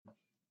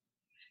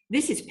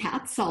This is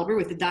Pat Salber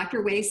with the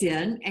Doctor Weighs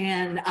In,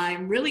 and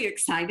I'm really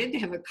excited to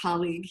have a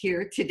colleague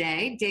here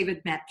today, David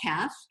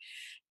Metcalf.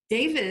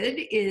 David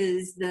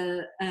is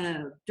the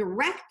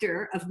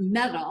director of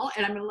METIL,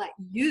 and I'm going to let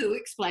you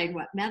explain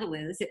what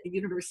METIL is at the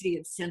University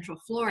of Central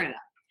Florida.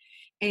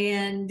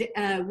 And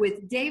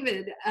with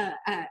David,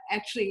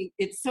 actually,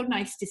 it's so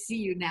nice to see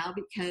you now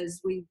because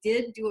we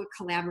did do a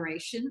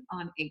collaboration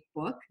on a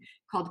book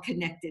called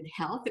Connected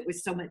Health. It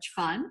was so much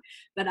fun.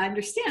 But I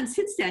understand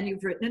since then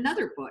you've written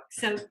another book.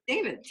 So,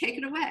 David, take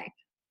it away.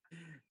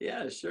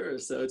 Yeah, sure.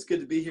 So it's good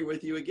to be here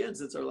with you again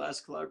since our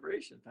last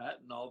collaboration, Pat,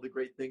 and all the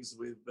great things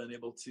we've been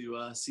able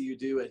to see you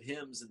do at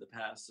HIMSS in the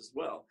past as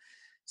well.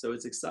 So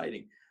it's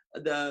exciting.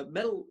 The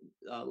METIL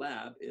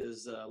lab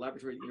is a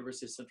laboratory at the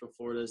University of Central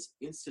Florida's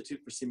Institute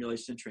for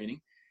Simulation and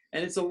Training.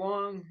 And it's a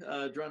long,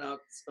 drawn-out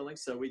spelling,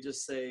 so we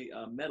just say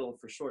METIL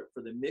for short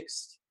for the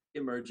Mixed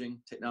Emerging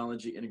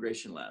Technology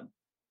Integration Lab.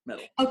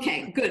 METIL.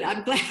 Okay, good.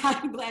 I'm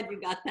glad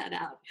you got that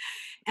out.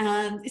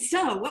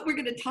 So what we're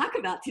going to talk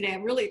about today,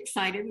 I'm really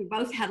excited. We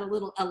both had a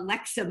little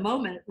Alexa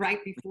moment right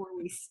before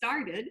we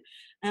started,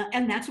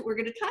 and that's what we're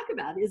going to talk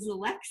about is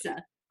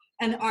Alexa.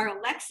 And our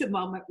Alexa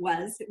moment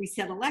was that we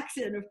said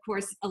Alexa, and of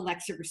course,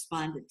 Alexa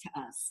responded to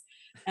us.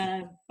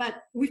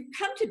 But we've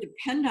come to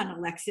depend on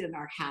Alexa in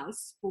our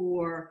house.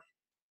 For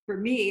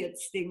me,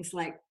 it's things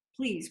like,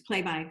 please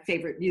play my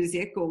favorite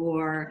music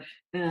or,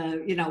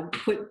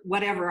 put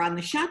whatever on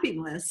the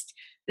shopping list.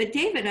 But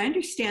David, I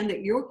understand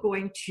that you're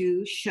going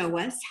to show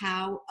us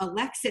how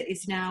Alexa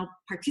is now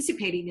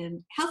participating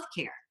in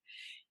healthcare.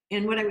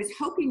 And what I was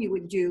hoping you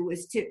would do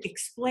was to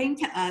explain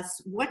to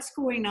us what's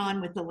going on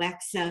with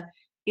Alexa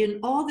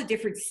in all the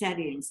different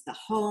settings, the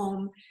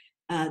home,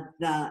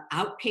 the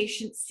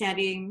outpatient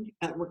setting,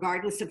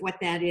 regardless of what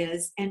that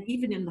is, and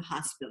even in the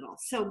hospital.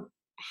 So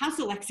how's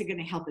Alexa going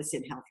to help us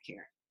in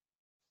healthcare?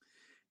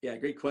 Yeah,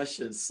 great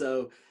question.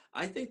 So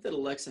I think that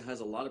Alexa has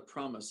a lot of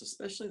promise,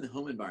 especially in the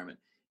home environment.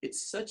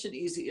 It's such an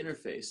easy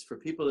interface for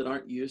people that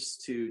aren't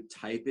used to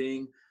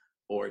typing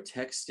or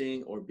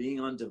texting or being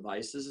on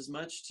devices as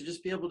much to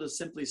just be able to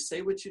simply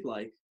say what you'd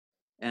like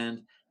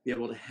and be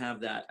able to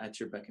have that at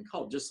your beck and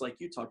call, just like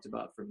you talked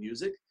about for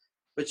music.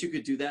 But you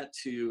could do that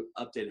to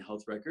update a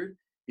health record.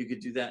 You could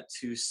do that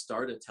to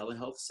start a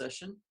telehealth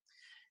session.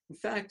 In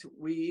fact,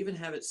 we even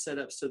have it set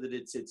up so that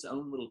it's its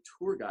own little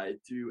tour guide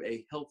through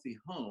a healthy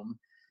home.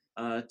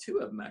 Two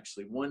of them,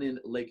 actually. One in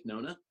Lake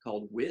Nona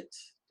called WHIT,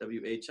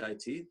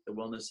 W-H-I-T, the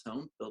Wellness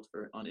Home built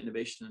on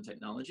innovation and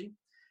technology.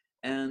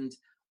 And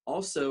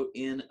also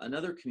in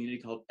another community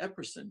called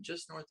Epperson,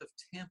 just north of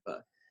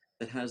Tampa,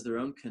 that has their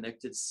own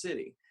connected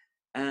city.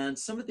 And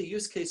some of the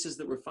use cases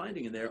that we're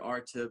finding in there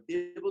are to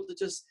be able to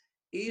just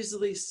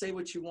easily say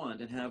what you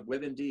want and have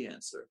WebMD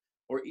answer,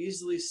 or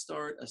easily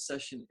start a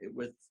session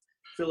with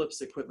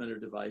Philips equipment or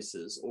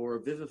devices, or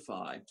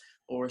Vivify,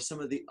 or some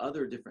of the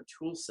other different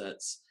tool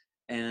sets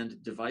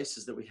and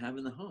devices that we have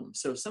in the home.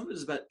 So some of it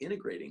is about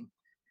integrating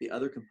the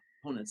other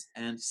components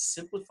and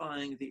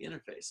simplifying the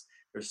interface.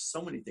 There's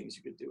so many things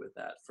you could do with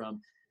that,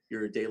 from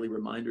your daily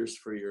reminders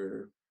for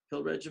your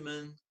pill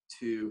regimen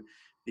to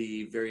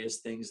the various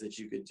things that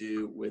you could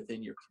do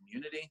within your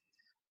community,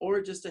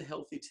 or just a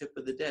healthy tip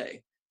of the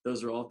day.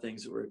 Those are all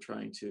things that we're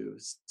trying to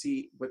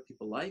see what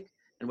people like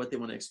and what they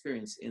want to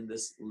experience in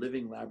this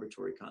living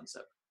laboratory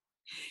concept.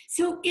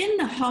 So in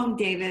the home,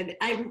 David,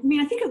 I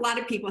think a lot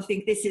of people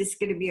think this is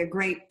going to be a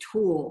great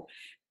tool,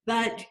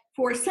 but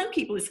for some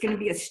people, it's going to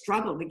be a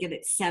struggle to get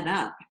it set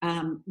up.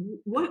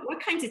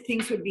 What kinds of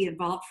things would be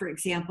involved? For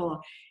example,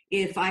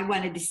 if I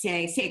wanted to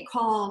say,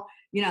 call,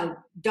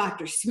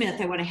 Dr. Smith,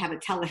 I want to have a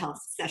telehealth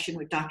session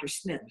with Dr.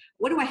 Smith.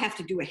 What do I have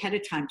to do ahead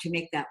of time to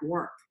make that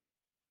work?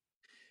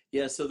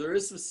 Yeah, so there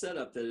is some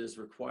setup that is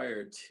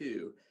required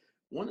too.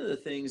 One of the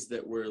things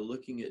that we're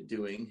looking at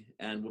doing,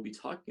 and we'll be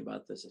talking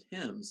about this at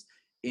HIMSS,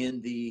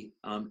 in the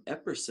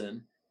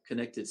Epperson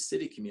Connected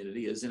City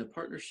community, is in a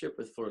partnership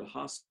with Florida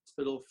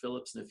Hospital,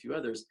 Philips, and a few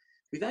others.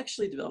 We've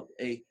actually developed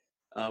a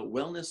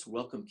wellness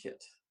welcome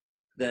kit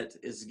that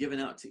is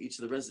given out to each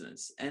of the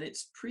residents, and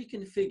it's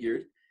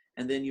pre-configured,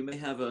 and then you may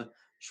have a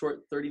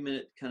short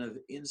 30-minute kind of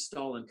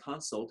install and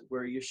consult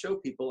where you show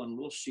people on a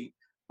little sheet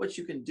what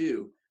you can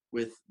do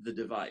with the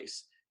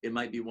device. It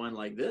might be one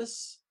like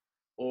this,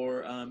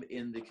 or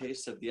in the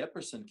case of the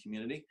Epperson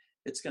community,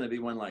 it's going to be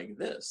one like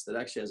this that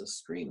actually has a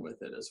screen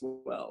with it as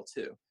well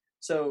too.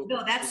 So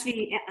that's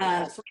the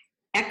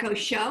Echo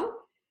Show?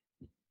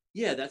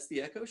 Yeah, that's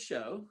the Echo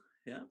Show.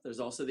 Yeah, there's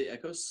also the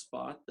Echo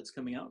Spot that's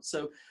coming out.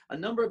 So a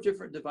number of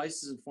different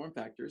devices and form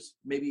factors,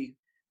 maybe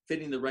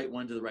fitting the right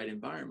one to the right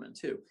environment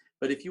too.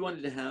 But if you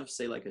wanted to have,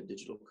 say, like a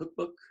digital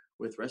cookbook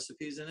with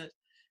recipes in it,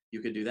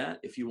 you could do that.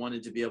 If you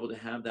wanted to be able to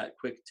have that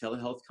quick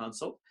telehealth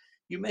consult,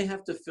 you may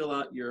have to fill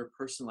out your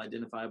personal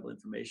identifiable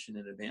information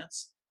in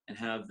advance and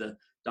have the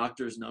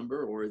doctor's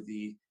number or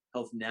the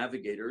health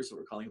navigators, what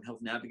we're calling health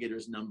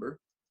navigators number,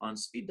 on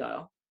speed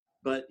dial.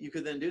 But you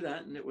could then do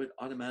that and it would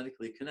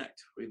automatically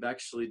connect. We've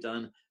actually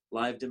done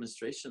live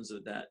demonstrations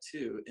of that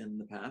too in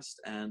the past,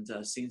 and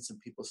seen some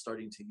people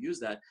starting to use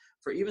that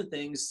for even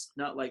things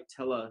not like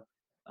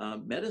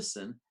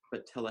medicine,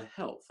 but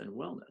telehealth and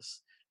wellness,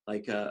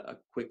 like a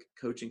quick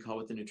coaching call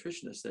with a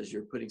nutritionist as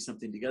you're putting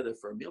something together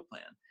for a meal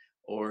plan,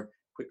 or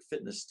quick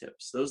fitness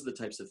tips. Those are the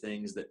types of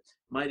things that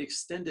might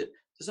extend it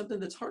to something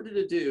that's harder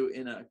to do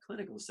in a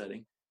clinical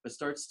setting, but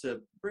starts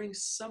to bring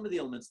some of the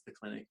elements of the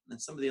clinic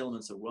and some of the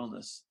elements of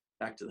wellness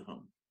back to the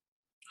home.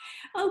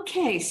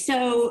 Okay,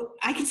 so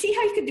I can see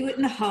how you could do it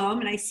in the home,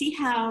 and I see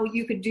how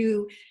you could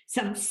do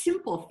some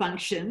simple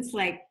functions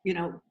like,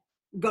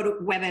 go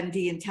to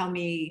WebMD and tell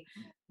me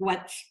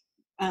what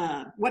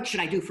what should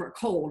I do for a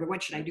cold, or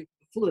what should I Right. do for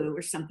the flu,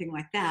 or something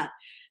like that.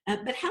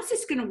 But how's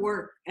this going to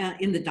work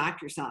in the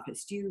doctor's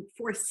office? Do you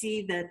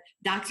foresee that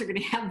docs are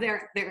going to have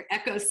their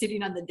echo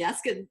sitting on the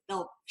desk, and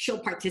she'll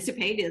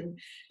participate in,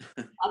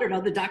 I don't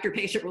know, the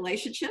doctor-patient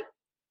relationship?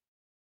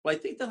 Well, I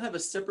think they'll have a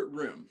separate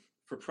room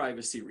for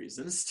privacy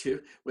reasons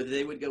too, where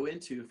they would go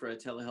into for a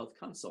telehealth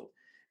consult.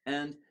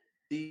 And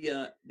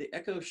the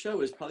Echo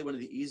Show is probably one of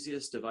the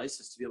easiest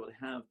devices to be able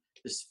to have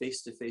this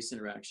face-to-face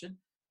interaction,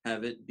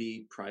 have it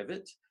be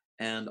private,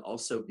 and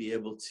also be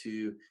able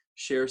to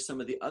share some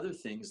of the other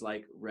things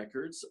like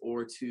records,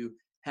 or to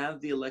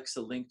have the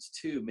Alexa linked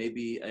to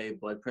maybe a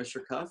blood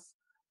pressure cuff,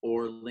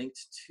 or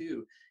linked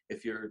to,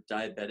 if you're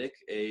diabetic,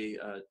 a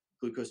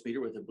glucose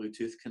meter with a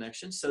Bluetooth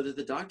connection, so that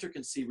the doctor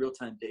can see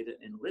real-time data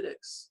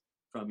analytics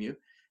from you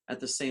at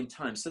the same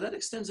time. So that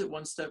extends it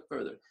one step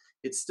further.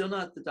 It's still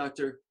not the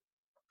doctor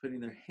putting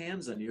their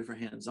hands on you for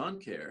hands-on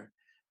care,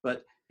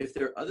 but if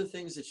there are other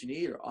things that you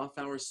need, or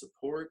off-hour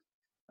support,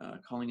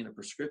 calling in a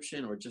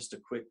prescription, or just a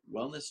quick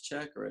wellness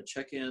check, or a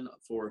check-in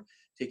for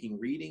taking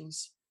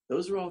readings,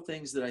 those are all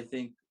things that I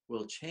think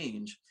will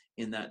change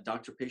in that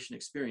doctor-patient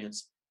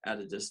experience at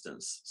a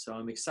distance. So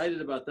I'm excited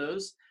about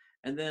those.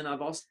 And then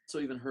I've also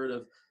even heard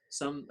of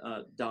some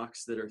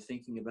docs that are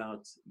thinking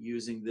about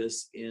using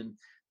this in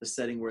the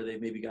setting where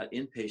they've maybe got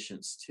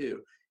inpatients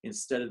too.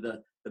 Instead of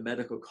the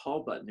medical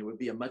call button, it would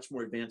be a much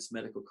more advanced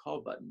medical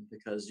call button,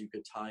 because you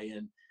could tie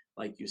in,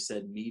 like you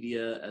said,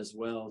 media as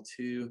well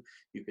too.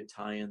 You could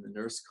tie in the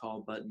nurse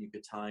call button. You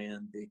could tie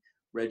in the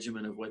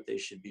regimen of what they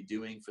should be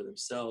doing for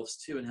themselves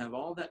too, and have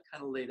all that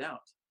kind of laid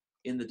out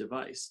in the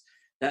device.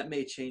 That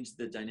may change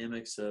the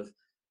dynamics of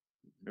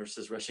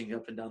nurses rushing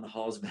up and down the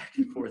halls back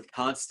and forth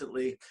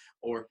constantly,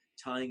 or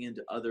tying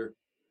into other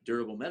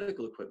durable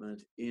medical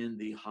equipment in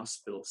the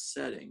hospital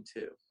setting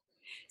too.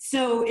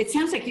 So it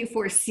sounds like you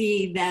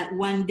foresee that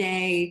one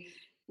day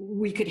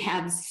we could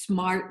have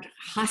smart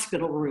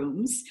hospital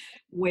rooms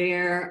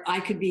where I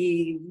could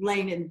be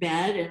laying in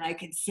bed and I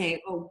could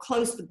say, oh,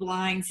 close the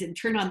blinds and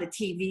turn on the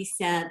TV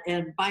set.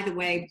 And by the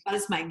way,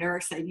 buzz my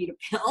nurse, I need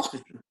a pill.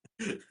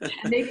 And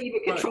maybe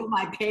even Right. control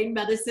my pain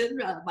medicine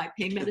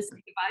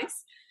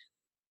device.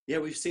 Yeah,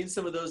 we've seen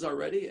some of those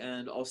already,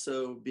 and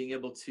also being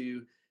able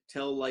to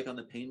tell, like on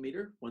the pain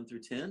meter, 1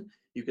 through 10,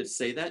 you could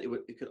say that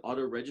it could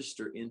auto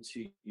register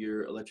into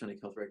your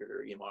electronic health record,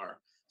 or EMR.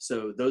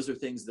 So those are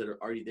things that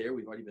are already there.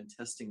 We've already been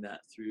testing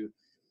that through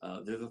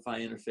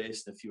Vivify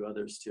interface and a few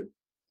others too.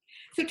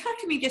 So talk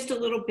to me just a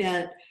little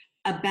bit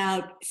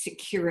about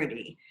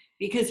security,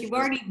 because you've Sure.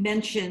 already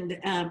mentioned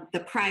the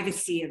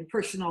privacy and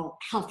personal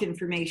health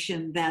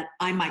information that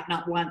I might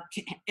not want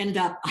to end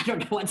up, I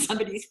don't know, on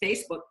somebody's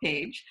Facebook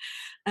page.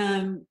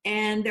 And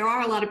there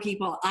are a lot of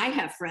people, I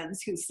have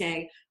friends who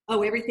say,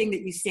 oh, everything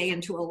that you say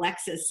into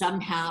Alexa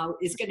somehow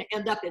is going to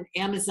end up in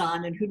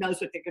Amazon, and who knows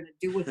what they're going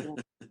to do with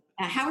it.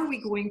 How are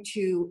we going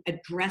to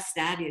address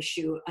that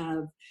issue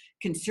of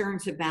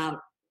concerns about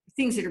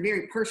things that are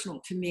very personal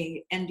to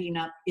me ending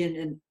up in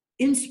an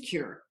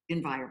insecure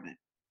environment?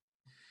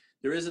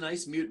 There is a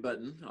nice mute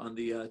button on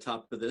the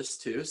top of this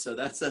too, so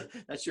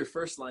that's your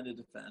first line of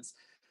defense.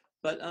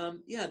 But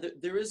yeah,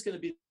 there is going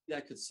to be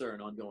that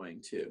concern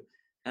ongoing too.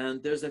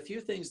 And there's a few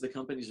things the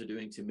companies are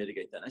doing to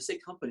mitigate that. And I say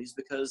companies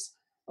because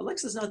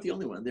Alexa's not the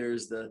only one.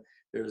 There's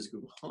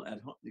Google Home,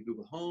 the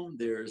Google Home.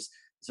 There's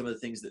some of the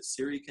things that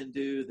Siri can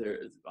do.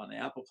 There's on the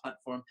Apple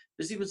platform.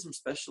 There's even some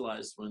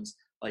specialized ones.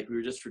 Like we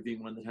were just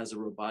reviewing one that has a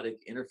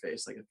robotic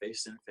interface, like a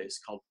face interface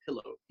called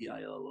Pillow,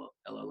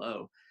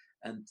 Pillo.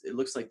 And it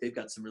looks like they've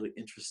got some really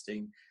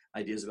interesting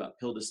ideas about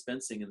pill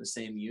dispensing in the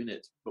same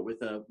unit, but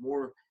with a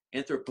more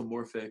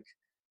anthropomorphic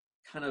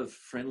kind of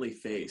friendly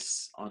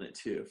face on it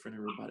too, friendly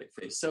robotic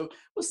face. So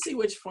we'll see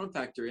which form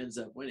factor ends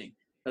up winning.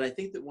 But I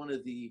think that one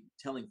of the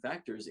telling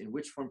factors in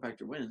which form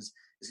factor wins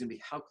is going to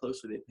be how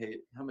closely they pay,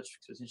 how much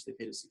attention they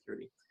pay to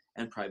security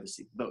and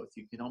privacy, both.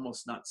 You can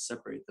almost not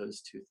separate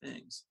those two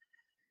things.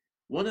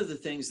 One of the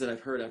things that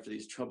I've heard after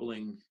these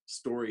troubling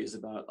stories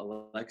about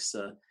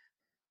Alexa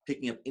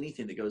picking up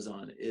anything that goes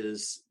on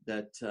is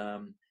that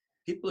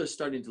people are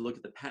starting to look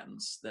at the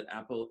patents that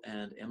Apple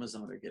and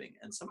Amazon are getting.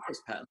 And some of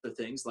those patents are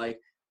things like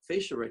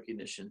facial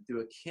recognition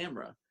through a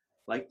camera,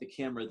 like the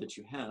camera that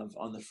you have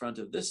on the front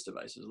of this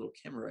device. There's a little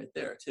camera right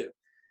there too.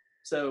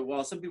 So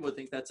while some people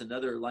think that's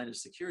another line of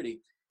security,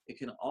 it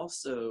can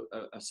also,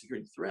 a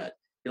security threat,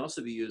 can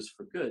also be used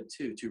for good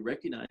too, to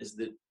recognize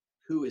that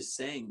who is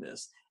saying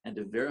this and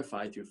to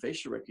verify through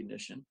facial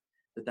recognition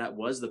that that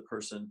was the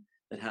person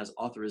that has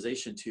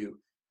authorization to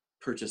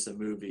purchase a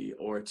movie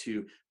or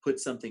to put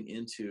something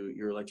into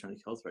your electronic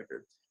health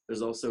record.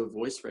 There's also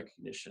voice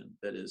recognition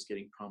that is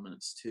getting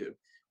prominence too.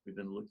 We've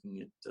been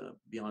looking at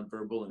Beyond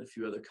Verbal and a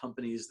few other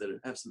companies that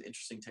have some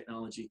interesting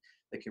technology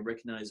that can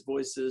recognize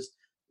voices,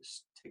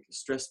 take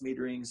stress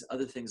meterings,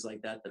 other things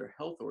like that that are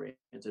health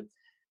oriented.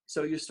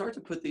 So you start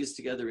to put these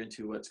together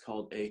into what's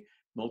called a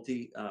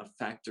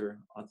multi-factor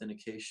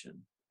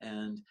authentication.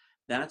 And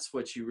that's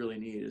what you really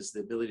need, is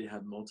the ability to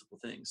have multiple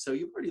things. So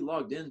you've already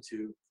logged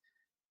into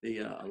the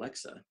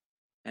Alexa.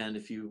 And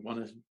if you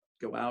want to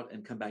go out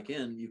and come back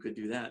in, you could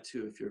do that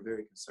too if you're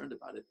very concerned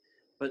about it.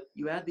 But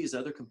you add these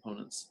other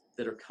components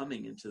that are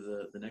coming into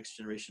the next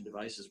generation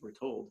devices, we're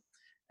told.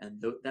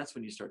 And that's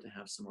when you start to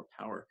have some more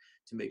power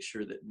to make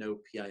sure that no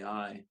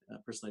PII,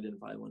 personally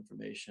identifiable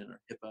information, or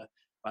HIPAA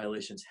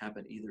violations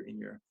happen either in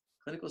your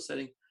clinical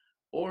setting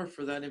or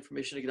for that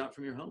information to get out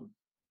from your home.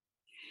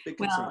 Big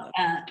concern.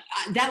 Well,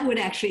 that would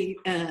actually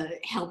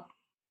help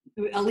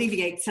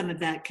alleviate some of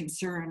that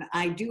concern.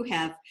 I do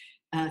have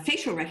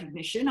facial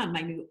recognition on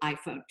my new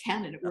iPhone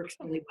 10, and it works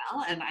really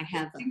well. And I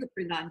have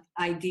fingerprint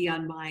ID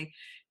on my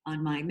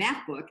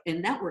MacBook,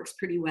 and that works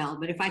pretty well.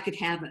 But if I could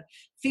have a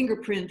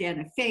fingerprint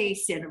and a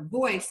face and a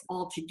voice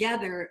all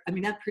together, I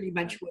mean, that pretty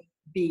much would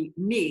be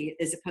me,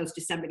 as opposed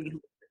to somebody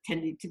who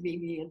pretending to be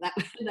me, and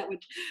that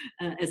would,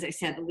 as I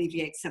said,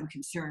 alleviate some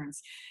concerns.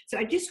 So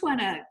I just want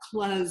to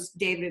close,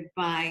 David,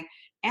 by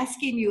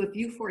asking you if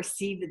you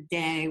foresee the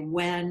day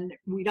when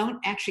we don't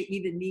actually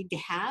even need to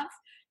have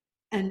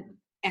an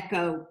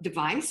Echo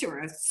device or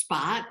a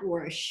spot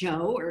or a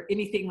show or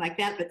anything like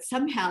that, but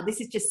somehow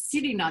this is just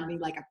sitting on me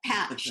like a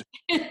patch.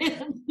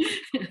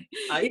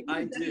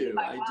 I do,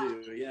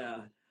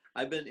 yeah.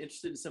 I've been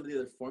interested in some of the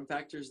other form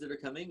factors that are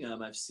coming.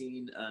 I've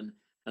seen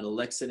an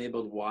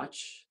Alexa-enabled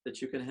watch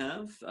that you can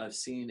have. I've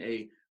seen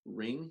a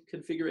ring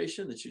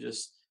configuration that you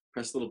just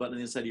press a little button on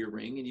the inside of your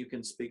ring and you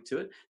can speak to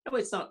it. That way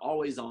it's not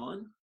always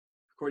on,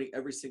 recording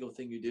every single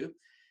thing you do.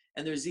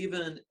 And there's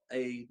even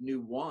a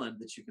new wand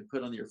that you can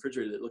put on the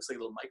refrigerator that looks like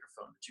a little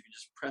microphone that you can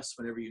just press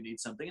whenever you need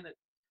something, and it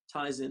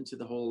ties into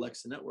the whole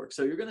Alexa network.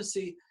 So you're going to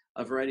see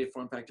a variety of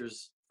form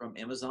factors from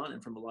Amazon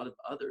and from a lot of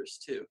others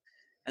too.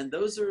 And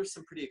those are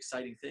some pretty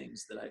exciting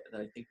things that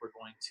I think we're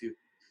going to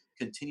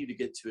continue to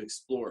get to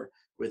explore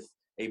with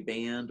a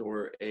band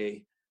or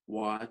a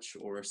watch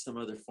or some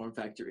other form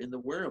factor in the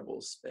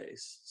wearable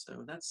space.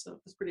 So that's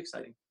pretty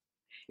exciting.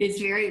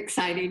 It's very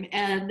exciting.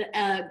 And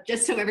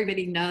just so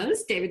everybody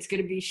knows, David's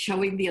going to be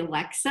showing the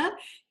Alexa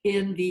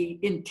in the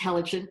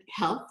Intelligent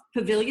Health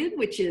Pavilion,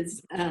 which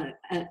is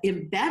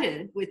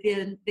embedded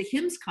within the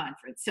HIMSS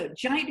conference. So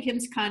giant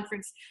HIMSS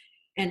conference,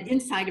 and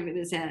inside of it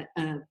is a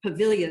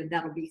pavilion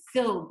that'll be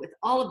filled with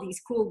all of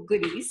these cool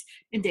goodies.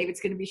 And David's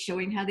going to be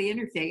showing how they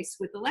interface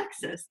with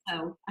Alexa.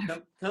 So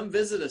come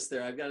visit us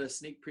there. I've got a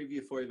sneak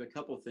preview for you of a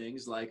couple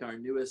things, like our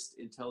newest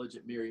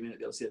intelligent mirror. You may not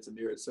be able to see it's a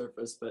mirrored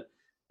surface, but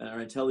our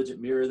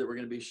intelligent mirror that we're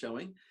going to be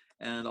showing,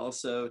 and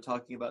also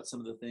talking about some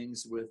of the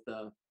things with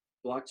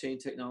blockchain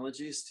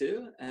technologies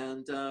too.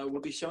 And we'll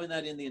be showing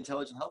that in the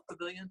Intelligent Health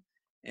Pavilion,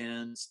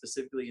 and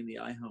specifically in the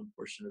iHome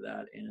portion of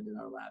that, and in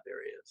our lab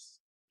areas.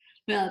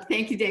 Well,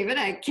 thank you, David.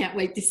 I can't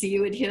wait to see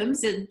you at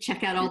HIMSS and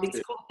check out all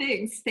these cool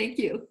things. Thank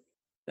you.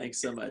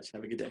 Thanks so much.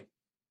 Have a good day.